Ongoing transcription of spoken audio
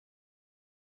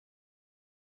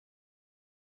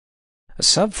A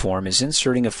subform is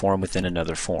inserting a form within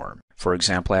another form. For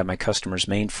example, I have my customer's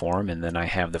main form, and then I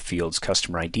have the fields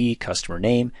customer ID, customer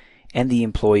name, and the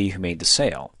employee who made the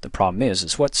sale. The problem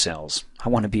is what sells? I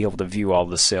want to be able to view all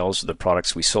the sales of the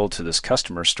products we sold to this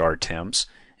customer star temps,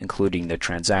 including the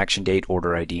transaction date,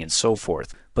 order ID, and so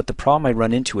forth. But the problem I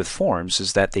run into with forms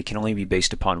is that they can only be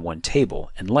based upon one table,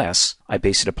 unless I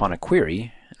base it upon a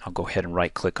query. I'll go ahead and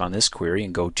right click on this query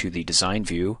and go to the design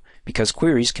view, because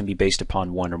queries can be based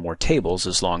upon one or more tables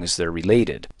as long as they're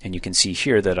related. And you can see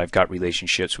here that I've got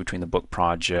relationships between the book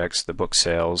projects, the book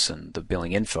sales, and the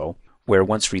billing info, where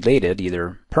once related,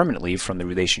 either permanently from the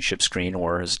relationship screen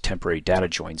or as temporary data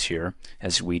joins here,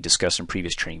 as we discussed in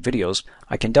previous training videos,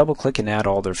 I can double click and add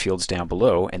all their fields down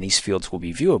below, and these fields will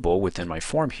be viewable within my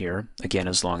form here, again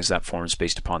as long as that form is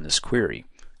based upon this query.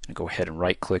 And go ahead and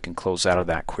right click and close out of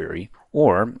that query.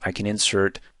 Or I can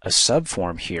insert a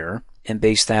subform here and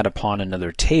base that upon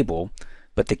another table.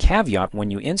 But the caveat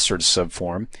when you insert a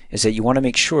subform is that you want to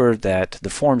make sure that the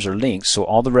forms are linked, so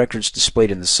all the records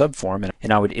displayed in the subform,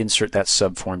 and I would insert that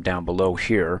subform down below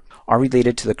here, are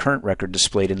related to the current record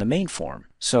displayed in the main form.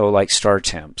 So like star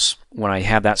temps, when I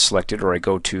have that selected, or I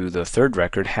go to the third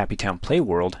record, Happy Town Play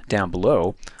World, down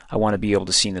below, I want to be able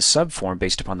to see in the subform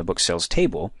based upon the book sales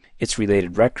table its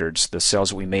related records, the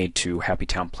sales that we made to Happy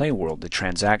Town Play World, the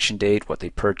transaction date, what they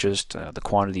purchased, the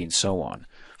quantity, and so on.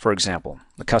 For example,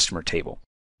 the customer table.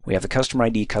 We have the customer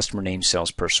ID, customer name,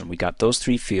 salesperson. We got those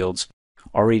three fields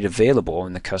already available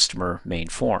in the customer main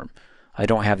form. I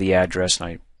don't have the address, and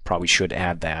I probably should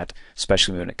add that,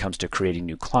 especially when it comes to creating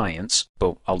new clients,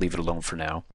 but I'll leave it alone for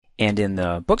now. And in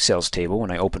the book sales table,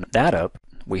 when I open that up,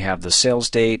 we have the sales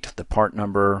date, the part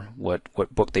number, what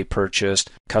book they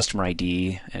purchased, customer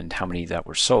ID, and how many that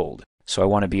were sold. So I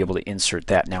want to be able to insert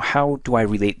that. Now, how do I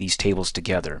relate these tables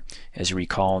together? As you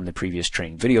recall in the previous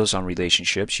training videos on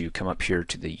relationships, you come up here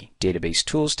to the Database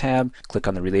Tools tab, click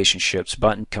on the Relationships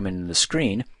button, come into the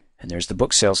screen, and there's the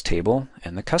book sales table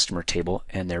and the customer table,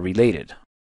 and they're related.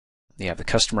 You have the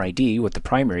customer ID with the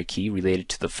primary key related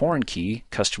to the foreign key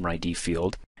customer ID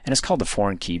field, and it's called the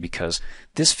foreign key because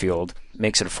this field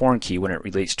makes it a foreign key when it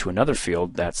relates to another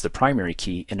field that's the primary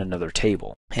key in another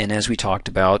table. And as we talked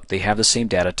about, they have the same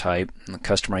data type, the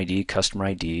customer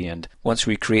ID, and once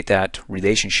we create that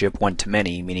relationship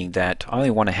one-to-many, meaning that I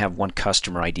only want to have one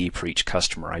customer ID for each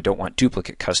customer. I don't want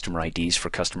duplicate customer IDs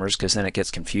for customers because then it gets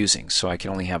confusing. So I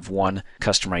can only have one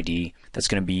customer ID that's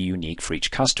going to be unique for each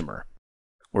customer.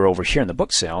 Where over here in the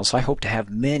book sales, I hope to have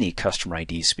many customer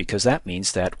IDs because that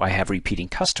means that I have repeating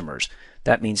customers.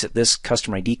 That means that this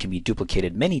customer ID can be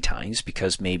duplicated many times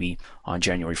because maybe on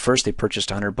January 1st they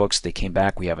purchased 100 books, they came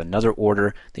back, we have another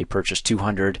order, they purchased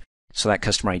 200, so that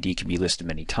customer ID can be listed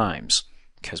many times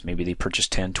because maybe they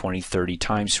purchased 10, 20, 30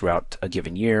 times throughout a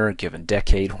given year, a given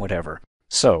decade, whatever.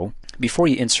 So before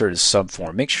you insert a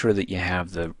subform, make sure that you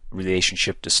have the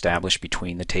relationship established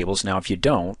between the tables. Now if you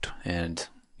don't, and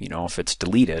if it's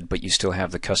deleted, but you still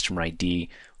have the customer ID,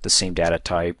 the same data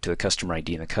type to the customer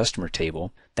ID in the customer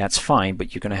table, that's fine,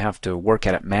 but you're going to have to work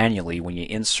at it manually when you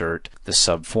insert the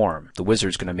subform. The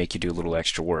wizard's going to make you do a little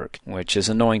extra work, which is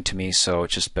annoying to me, so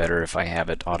it's just better if I have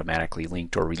it automatically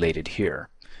linked or related here.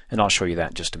 And I'll show you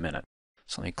that in just a minute.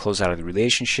 So let me close out of the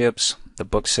relationships, the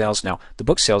book sales. Now, the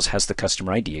book sales has the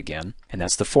customer ID again, and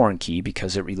that's the foreign key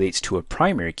because it relates to a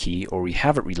primary key, or we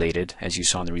have it related, as you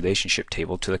saw in the relationship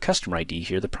table, to the customer ID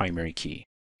here, the primary key.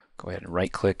 Go ahead and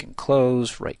right-click and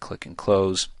close, right-click and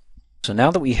close. So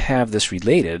now that we have this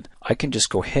related, I can just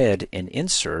go ahead and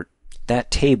insert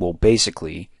that table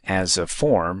basically as a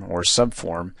form or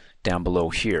subform down below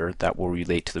here that will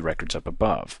relate to the records up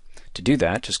above. To do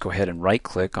that, just go ahead and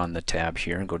right-click on the tab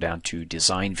here and go down to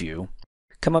Design View.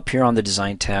 Come up here on the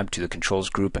Design tab to the Controls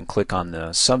group and click on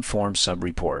the Subform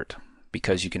Subreport,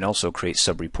 because you can also create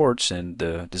subreports in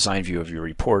the design view of your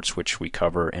reports, which we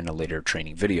cover in a later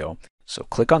training video. So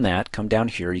click on that, come down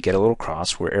here, you get a little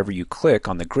cross. Wherever you click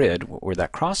on the grid, where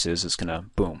that cross is, it's going to,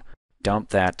 boom, dump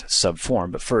that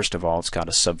subform. But first of all, it's got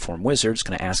a subform wizard. It's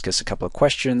going to ask us a couple of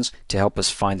questions to help us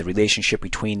find the relationship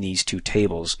between these two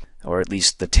tables, or at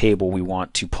least the table we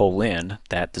want to pull in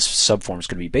that this subform is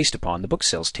going to be based upon, the book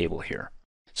sales table here.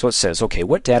 So it says, okay,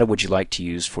 what data would you like to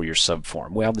use for your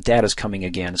subform? Well, the data is coming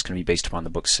again. It's going to be based upon the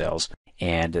book sales,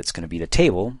 and it's going to be the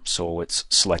table. So it's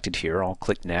selected here. I'll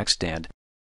click Next and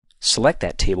select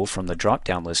that table from the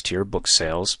drop-down list here, book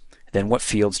sales. Then what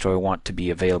fields do I want to be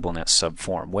available in that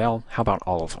subform? Well, how about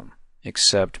all of them,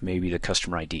 except maybe the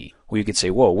customer ID? Well, you could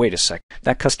say, whoa, wait a sec.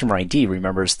 That customer ID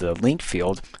remembers the linked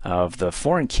field of the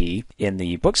foreign key in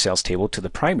the book sales table to the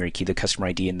primary key, the customer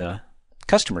ID in the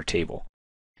customer table.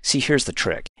 See, here's the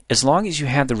trick. As long as you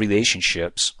have the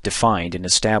relationships defined and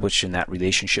established in that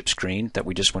relationship screen that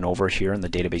we just went over here in the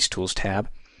Database Tools tab,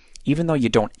 even though you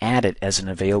don't add it as an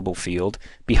available field,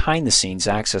 behind the scenes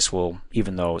Access will,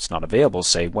 even though it's not available,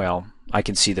 say, well, I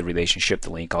can see the relationship, the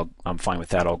link, I'm fine with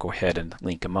that, I'll go ahead and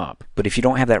link them up. But if you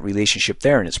don't have that relationship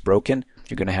there and it's broken,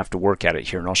 you're going to have to work at it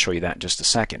here, and I'll show you that in just a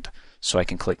second. So I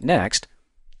can click Next,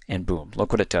 and boom,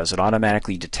 look what it does. It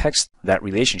automatically detects that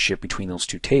relationship between those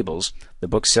two tables, the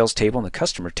book sales table and the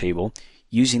customer table,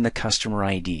 using the customer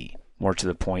ID. More to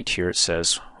the point here, it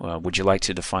says, would you like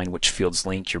to define which fields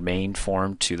link your main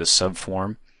form to the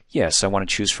subform? Yes, I want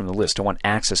to choose from the list. I want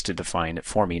Access to define it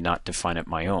for me, not define it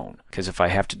my own. Because if I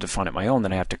have to define it my own,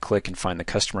 then I have to click and find the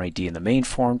customer ID in the main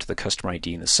form to the customer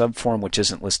ID in the subform, which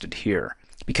isn't listed here.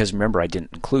 Because remember, I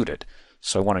didn't include it.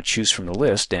 So I want to choose from the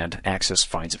list, and Access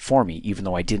finds it for me, even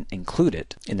though I didn't include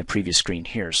it in the previous screen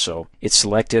here. So it's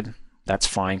selected, that's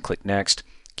fine, click Next,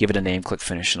 give it a name, click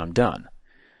Finish, and I'm done.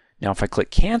 Now if I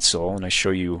click Cancel, and I show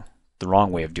you the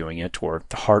wrong way of doing it, or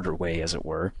the harder way as it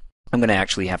were, I'm going to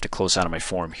actually have to close out of my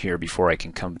form here before I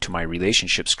can come to my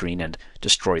relationship screen and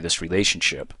destroy this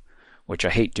relationship, which I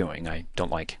hate doing. I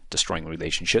don't like destroying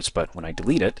relationships, but when I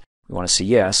delete it, we want to say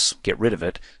yes, get rid of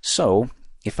it. So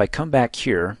if I come back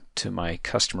here to my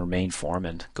customer main form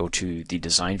and go to the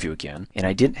design view again, and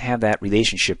I didn't have that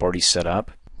relationship already set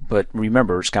up, but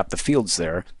remember it's got the fields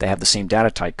there, they have the same data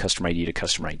type, customer ID to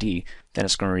customer ID, then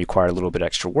it's going to require a little bit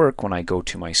extra work when I go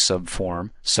to my subform,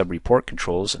 subreport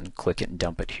controls, and click it and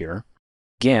dump it here.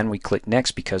 Again, we click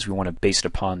Next because we want to base it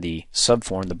upon the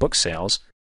subform, the book sales.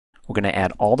 We're going to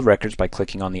add all the records by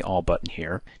clicking on the All button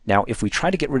here. Now, if we try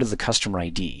to get rid of the customer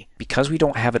ID, because we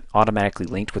don't have it automatically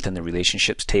linked within the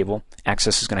relationships table,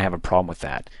 Access is going to have a problem with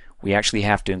that. We actually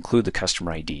have to include the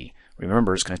customer ID.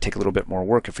 Remember, it's going to take a little bit more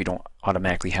work if we don't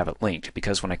automatically have it linked,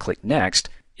 because when I click Next,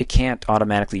 it can't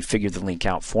automatically figure the link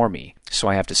out for me. So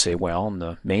I have to say, well, in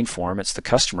the main form, it's the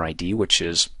customer ID, which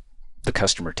is the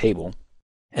customer table.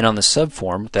 And on the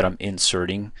subform that I'm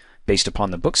inserting based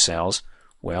upon the book sales,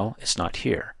 well, it's not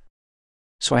here.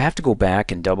 So I have to go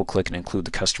back and double click and include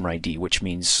the customer ID, which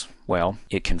means, well,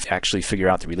 it can actually figure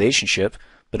out the relationship,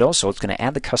 but also it's going to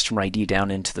add the customer ID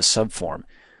down into the subform,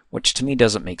 which to me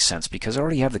doesn't make sense because I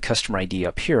already have the customer ID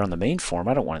up here on the main form.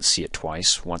 I don't want to see it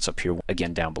twice, once up here,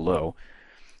 again down below.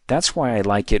 That's why I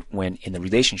like it when in the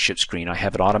relationship screen I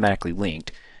have it automatically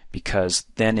linked, because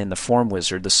then in the form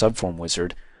wizard, the subform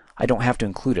wizard, I don't have to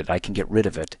include it. I can get rid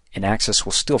of it, and Access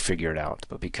will still figure it out.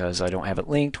 But because I don't have it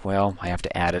linked, well, I have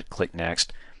to add it, click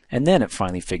Next, and then it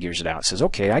finally figures it out. It says,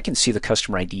 okay, I can see the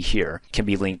customer ID here. It can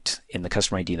be linked in the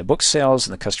customer ID in the book sales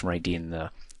and the customer ID in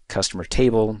the customer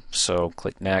table. So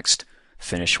click Next,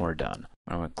 Finish, we're done.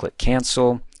 I'm going to click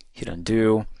Cancel, hit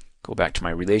Undo, go back to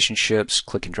my relationships,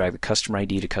 click and drag the customer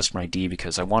ID to customer ID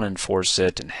because I want to enforce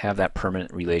it and have that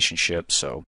permanent relationship.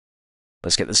 So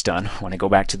let's get this done. When I go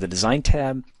back to the Design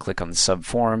tab, click on the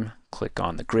subform, click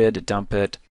on the grid to dump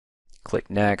it, click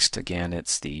Next. Again,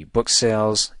 it's the book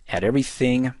sales, add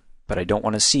everything, but I don't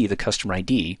want to see the customer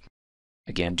ID.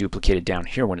 Again, duplicated down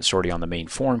here when it's already on the main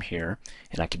form here.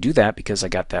 And I can do that because I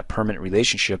got that permanent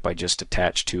relationship I just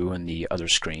attached to in the other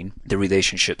screen, the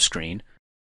relationship screen.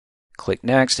 Click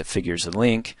Next, it figures the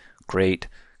link. Great.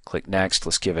 Click Next,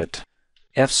 let's give it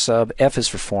F sub. F is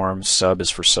for form, sub is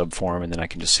for subform, and then I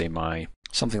can just say my,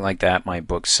 something like that, my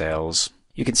book sales.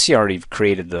 You can see I already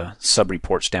created the sub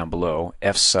reports down below.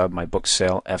 F sub my book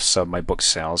sale, F sub my book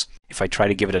sales. If I try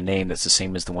to give it a name that's the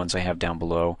same as the ones I have down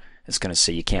below, it's going to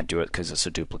say you can't do it because it's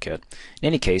a duplicate. In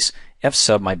any case, F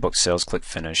sub my book sales, click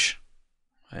Finish,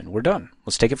 and we're done.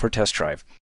 Let's take it for a test drive.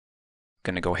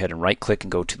 I'm going to go ahead and right click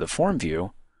and go to the form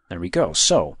view. There we go.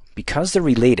 So because they're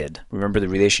related, remember the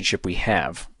relationship we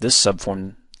have, this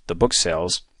subform, the book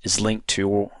sales, is linked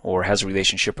to or has a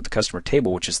relationship with the customer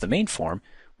table, which is the main form.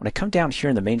 When I come down here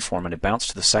in the main form and I bounce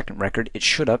to the second record, it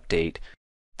should update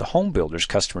the home builder's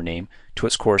customer name to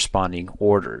its corresponding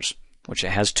orders, which it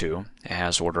has two. It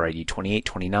has order ID 28,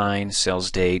 29,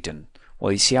 sales date, and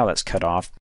well, you see how that's cut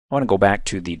off. I want to go back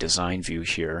to the design view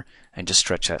here and just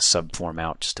stretch that subform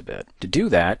out just a bit. To do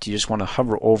that, you just want to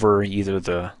hover over either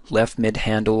the left mid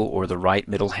handle or the right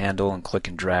middle handle and click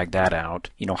and drag that out.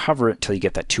 You know, hover it until you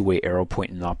get that two-way arrow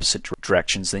pointing in opposite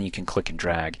directions, then you can click and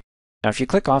drag. Now if you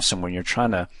click off somewhere and you're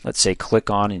trying to, let's say, click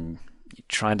on and you're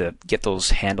trying to get those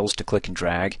handles to click and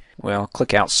drag, well,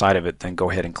 click outside of it, then go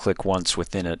ahead and click once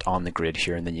within it on the grid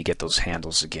here, and then you get those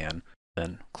handles again.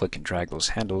 Then click and drag those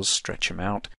handles, stretch them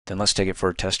out. Then let's take it for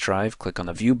a test drive. Click on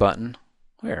the View button.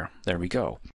 There we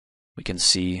go. We can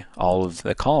see all of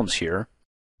the columns here.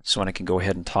 So when I can go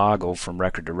ahead and toggle from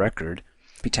record to record,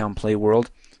 Happy Town Play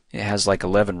World, it has like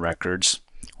 11 records.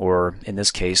 or in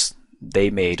this case, they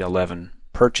made 11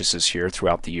 purchases here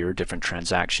throughout the year, different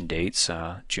transaction dates,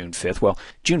 June 5th. Well,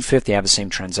 June 5th they have the same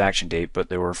transaction date, but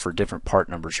they were for different part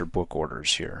numbers or book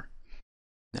orders here.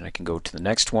 Then I can go to the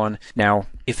next one. Now,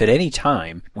 if at any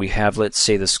time we have, let's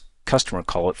say, this customer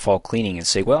call it fall cleaning and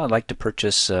say, well, I'd like to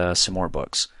purchase some more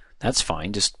books. That's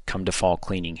fine. Just come to fall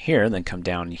cleaning here, then come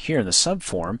down here in the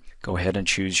subform. Go ahead and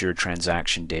choose your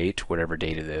transaction date, whatever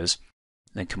date it is.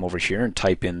 Then come over here and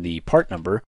type in the part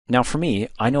number. Now for me,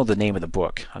 I know the name of the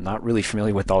book. I'm not really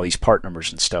familiar with all these part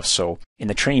numbers and stuff, so in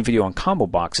the training video on combo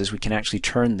boxes, we can actually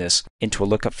turn this into a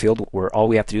lookup field where all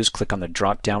we have to do is click on the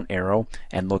drop down arrow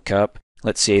and look up.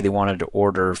 Let's say they wanted to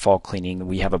order fall cleaning.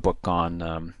 We have a book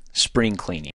on spring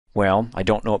cleaning. Well, I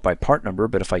don't know it by part number,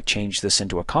 but if I change this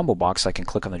into a combo box, I can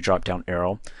click on the drop down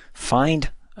arrow, find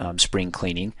spring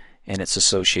cleaning, and its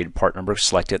associated part number,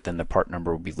 select it, then the part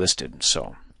number will be listed.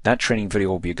 So that training video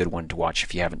will be a good one to watch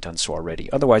if you haven't done so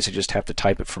already. Otherwise, I just have to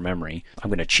type it from memory. I'm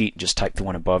going to cheat and just type the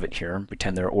one above it here and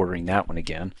pretend they're ordering that one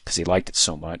again because they liked it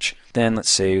so much. Then let's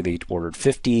say they ordered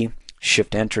 50,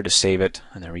 shift enter to save it,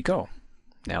 and there we go.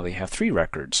 Now they have 3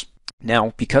 records.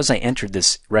 Now, because I entered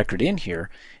this record in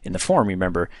here in the form,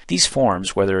 remember, these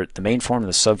forms, whether the main form or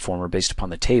the subform, are based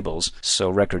upon the tables. So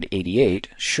record 88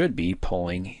 should be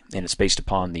pulling, and it's based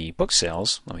upon the book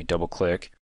sales. Let me double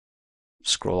click,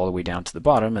 scroll all the way down to the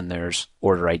bottom, and there's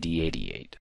order ID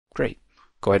 88. Great.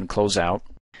 Go ahead and close out.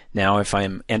 Now, if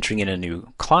I'm entering in a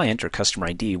new client or customer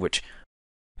ID, which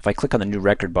if I click on the new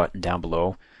record button down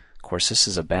below, of course, this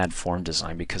is a bad form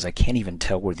design because I can't even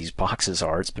tell where these boxes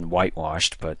are. It's been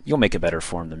whitewashed, but you'll make a better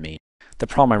form than me. The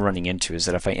problem I'm running into is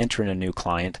that if I enter in a new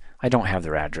client, I don't have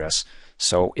their address.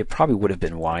 So it probably would have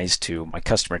been wise to my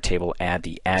customer table add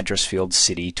the address field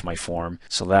city to my form.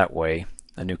 So that way,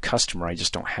 a new customer, I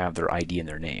just don't have their ID and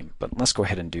their name. But let's go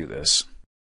ahead and do this.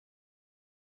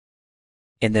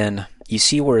 And then you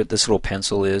see where this little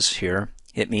pencil is here?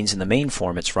 It means in the main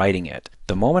form it's writing it.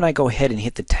 The moment I go ahead and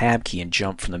hit the tab key and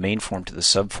jump from the main form to the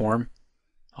subform,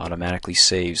 automatically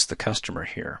saves the customer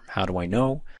here. How do I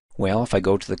know? Well, if I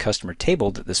go to the customer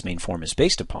table that this main form is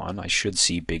based upon, I should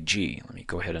see Big G. Let me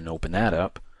go ahead and open that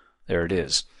up. There it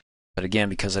is. But again,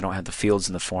 because I don't have the fields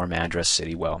in the form, address,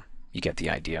 city, well, you get the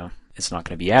idea. It's not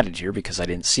going to be added here because I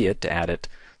didn't see it to add it,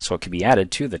 so it can be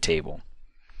added to the table.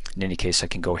 In any case, I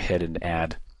can go ahead and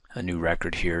add a new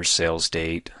record here, sales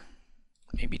date,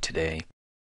 maybe today.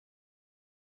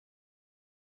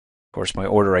 Of course, my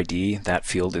order ID, that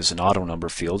field is an auto number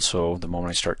field, so the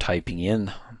moment I start typing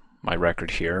in my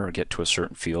record here or get to a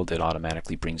certain field, it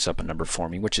automatically brings up a number for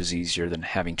me, which is easier than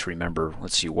having to remember,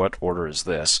 let's see, what order is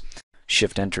this?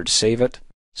 Shift enter to save it.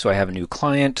 So I have a new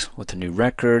client with a new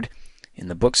record. In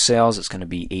the book sales, it's going to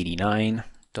be 89.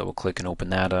 Double click and open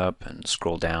that up and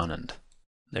scroll down, and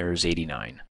there's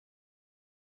 89.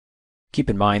 Keep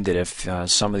in mind that if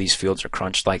some of these fields are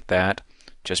crunched like that,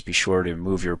 just be sure to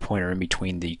move your pointer in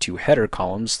between the 2 header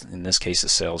columns, in this case the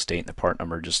sales date and the part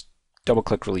number. Just double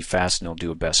click really fast and it'll do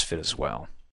a best fit as well.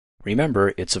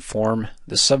 Remember, it's a form,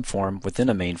 the subform within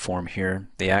a main form here.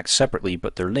 They act separately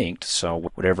but they're linked,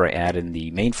 so whatever I add in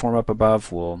the main form up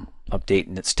above will update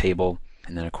in its table,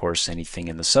 and then of course anything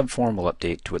in the subform will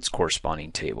update to its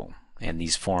corresponding table. And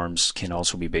these forms can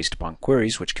also be based upon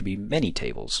queries, which could be many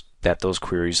tables that those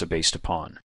queries are based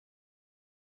upon.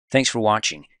 Thanks for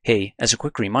watching. Hey, as a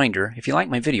quick reminder, if you like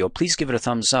my video, please give it a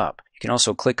thumbs up. You can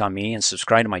also click on me and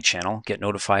subscribe to my channel, get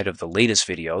notified of the latest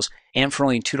videos, and for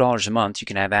only $2 a month, you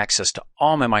can have access to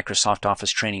all my Microsoft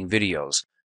Office training videos.